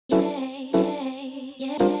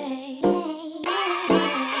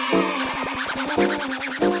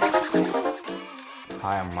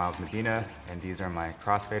Hi, I'm Miles Medina, and these are my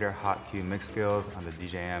crossfader hot cue mix skills on the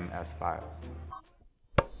DJM-S5.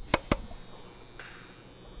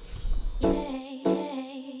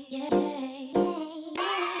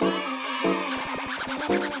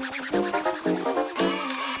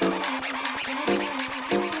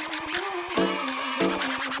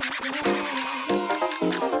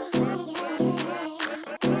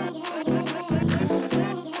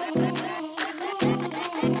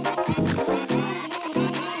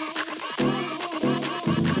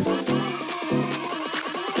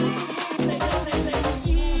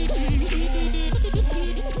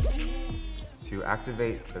 To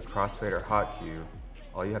activate the crossfader hot cue,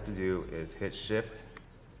 all you have to do is hit shift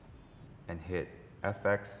and hit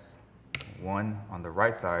FX1 on the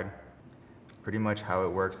right side. Pretty much how it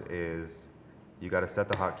works is you got to set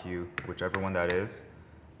the hot cue, whichever one that is,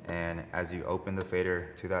 and as you open the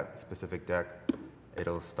fader to that specific deck,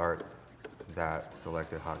 it'll start that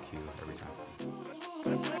selected hot cue every time.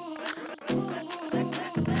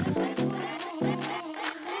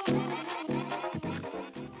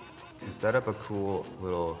 To set up a cool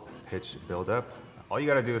little pitch buildup, all you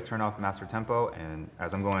gotta do is turn off master tempo, and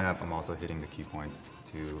as I'm going up, I'm also hitting the key points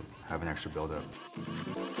to have an extra buildup.